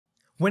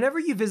Whenever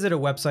you visit a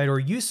website or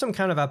use some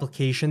kind of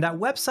application, that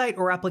website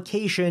or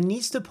application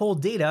needs to pull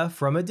data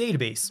from a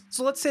database.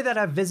 So let's say that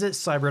I visit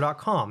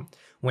cyber.com.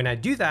 When I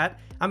do that,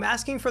 I'm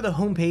asking for the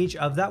homepage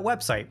of that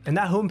website, and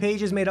that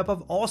homepage is made up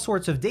of all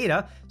sorts of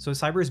data. So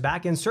Cyber's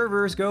backend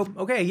servers go,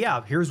 okay,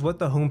 yeah, here's what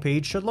the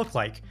homepage should look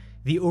like.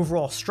 The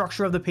overall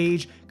structure of the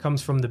page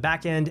comes from the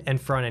backend and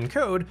front-end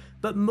code,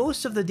 but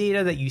most of the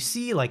data that you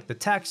see, like the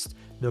text,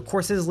 the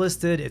courses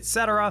listed,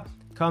 etc.,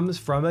 comes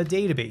from a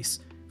database.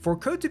 For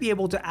code to be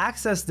able to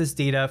access this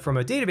data from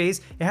a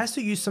database, it has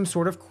to use some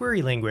sort of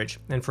query language.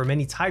 And for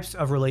many types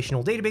of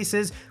relational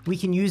databases, we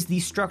can use the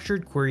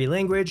structured query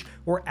language,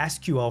 or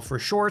SQL for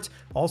short,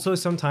 also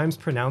sometimes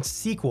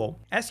pronounced SQL.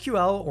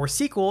 SQL or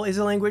SQL is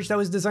a language that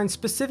was designed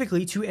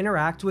specifically to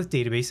interact with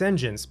database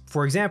engines.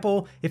 For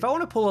example, if I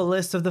want to pull a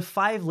list of the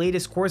 5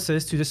 latest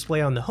courses to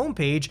display on the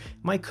homepage,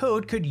 my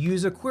code could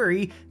use a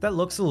query that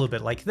looks a little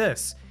bit like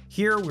this.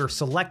 Here we're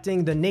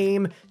selecting the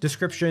name,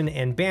 description,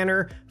 and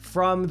banner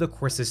from the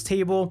courses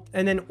table,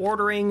 and then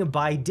ordering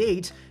by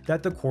date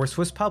that the course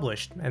was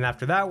published. And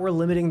after that, we're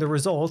limiting the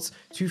results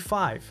to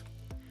 5.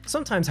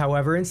 Sometimes,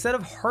 however, instead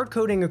of hard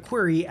coding a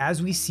query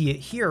as we see it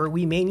here,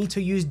 we may need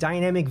to use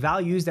dynamic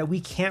values that we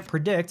can't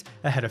predict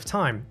ahead of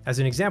time. As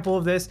an example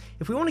of this,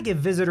 if we want to give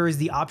visitors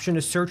the option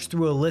to search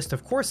through a list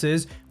of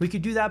courses, we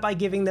could do that by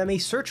giving them a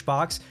search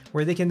box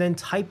where they can then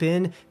type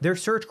in their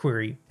search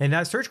query. And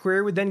that search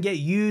query would then get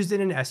used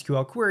in an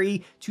SQL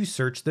query to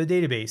search the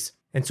database.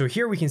 And so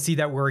here we can see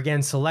that we're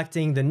again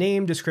selecting the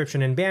name,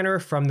 description, and banner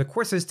from the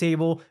courses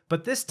table,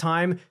 but this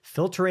time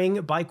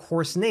filtering by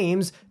course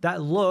names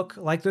that look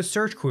like the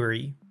search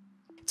query.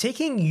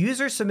 Taking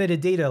user-submitted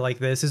data like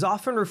this is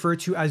often referred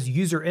to as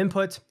user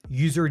input,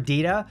 user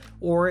data,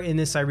 or in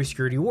the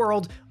cybersecurity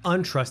world,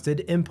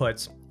 untrusted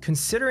inputs.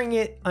 Considering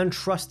it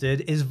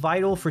untrusted is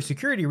vital for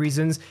security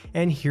reasons,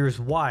 and here's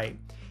why.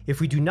 If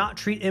we do not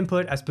treat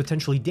input as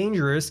potentially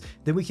dangerous,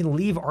 then we can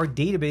leave our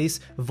database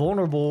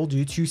vulnerable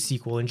due to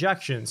SQL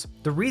injections.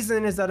 The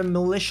reason is that a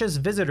malicious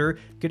visitor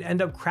could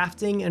end up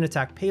crafting an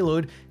attack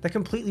payload that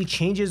completely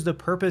changes the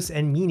purpose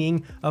and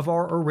meaning of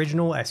our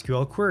original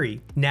SQL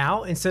query.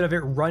 Now, instead of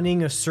it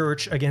running a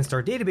search against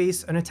our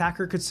database, an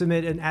attacker could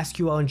submit an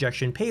SQL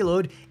injection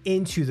payload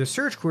into the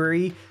search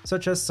query,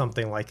 such as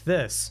something like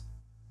this.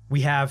 We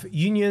have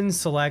union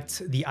select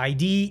the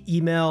ID,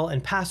 email,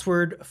 and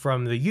password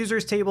from the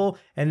users table,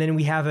 and then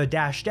we have a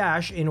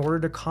 -- in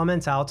order to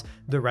comment out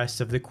the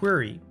rest of the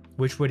query,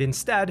 which would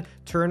instead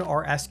turn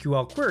our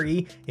SQL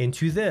query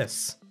into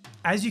this.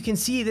 As you can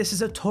see, this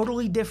is a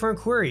totally different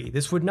query.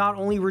 This would not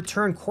only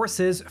return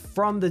courses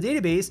from the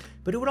database,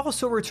 but it would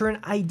also return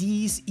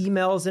IDs,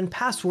 emails, and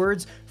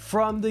passwords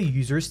from the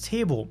users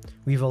table.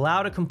 We've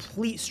allowed a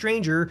complete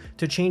stranger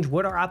to change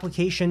what our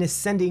application is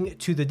sending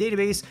to the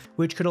database,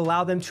 which could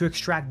allow them to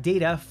extract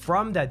data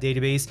from that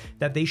database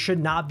that they should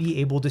not be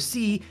able to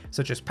see,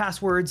 such as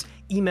passwords,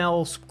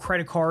 emails,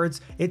 credit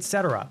cards,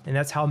 etc. And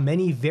that's how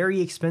many very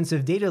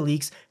expensive data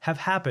leaks have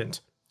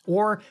happened.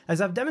 Or,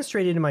 as I've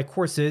demonstrated in my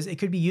courses, it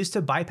could be used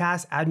to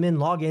bypass admin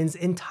logins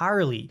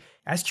entirely.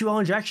 SQL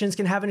injections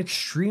can have an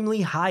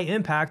extremely high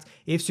impact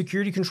if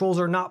security controls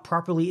are not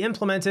properly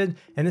implemented,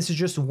 and this is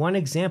just one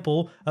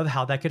example of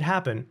how that could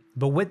happen.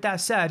 But with that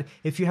said,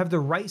 if you have the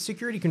right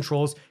security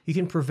controls, you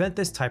can prevent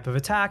this type of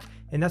attack,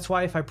 and that's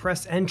why if I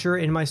press enter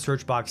in my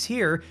search box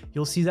here,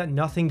 you'll see that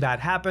nothing bad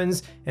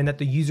happens and that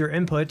the user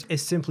input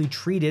is simply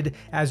treated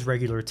as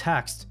regular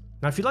text.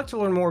 Now, if you'd like to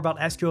learn more about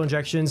SQL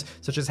injections,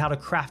 such as how to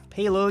craft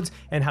payloads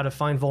and how to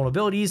find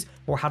vulnerabilities,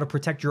 or how to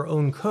protect your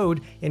own code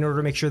in order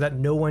to make sure that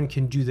no one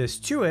can do this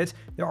to it,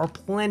 there are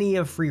plenty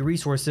of free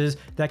resources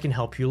that can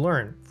help you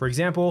learn. For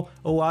example,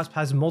 OWASP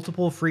has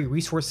multiple free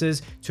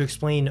resources to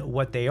explain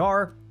what they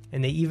are,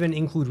 and they even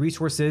include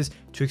resources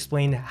to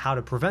explain how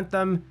to prevent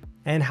them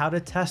and how to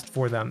test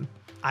for them.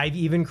 I've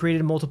even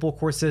created multiple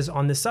courses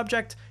on this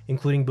subject,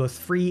 including both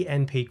free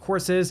and paid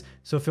courses,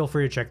 so feel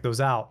free to check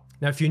those out.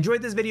 Now, if you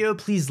enjoyed this video,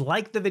 please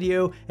like the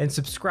video and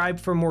subscribe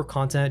for more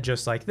content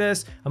just like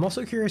this. I'm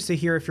also curious to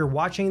hear if you're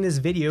watching this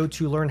video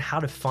to learn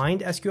how to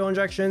find SQL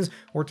injections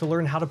or to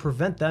learn how to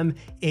prevent them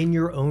in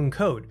your own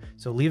code.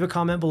 So leave a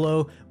comment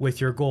below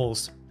with your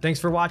goals. Thanks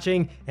for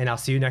watching, and I'll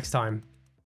see you next time.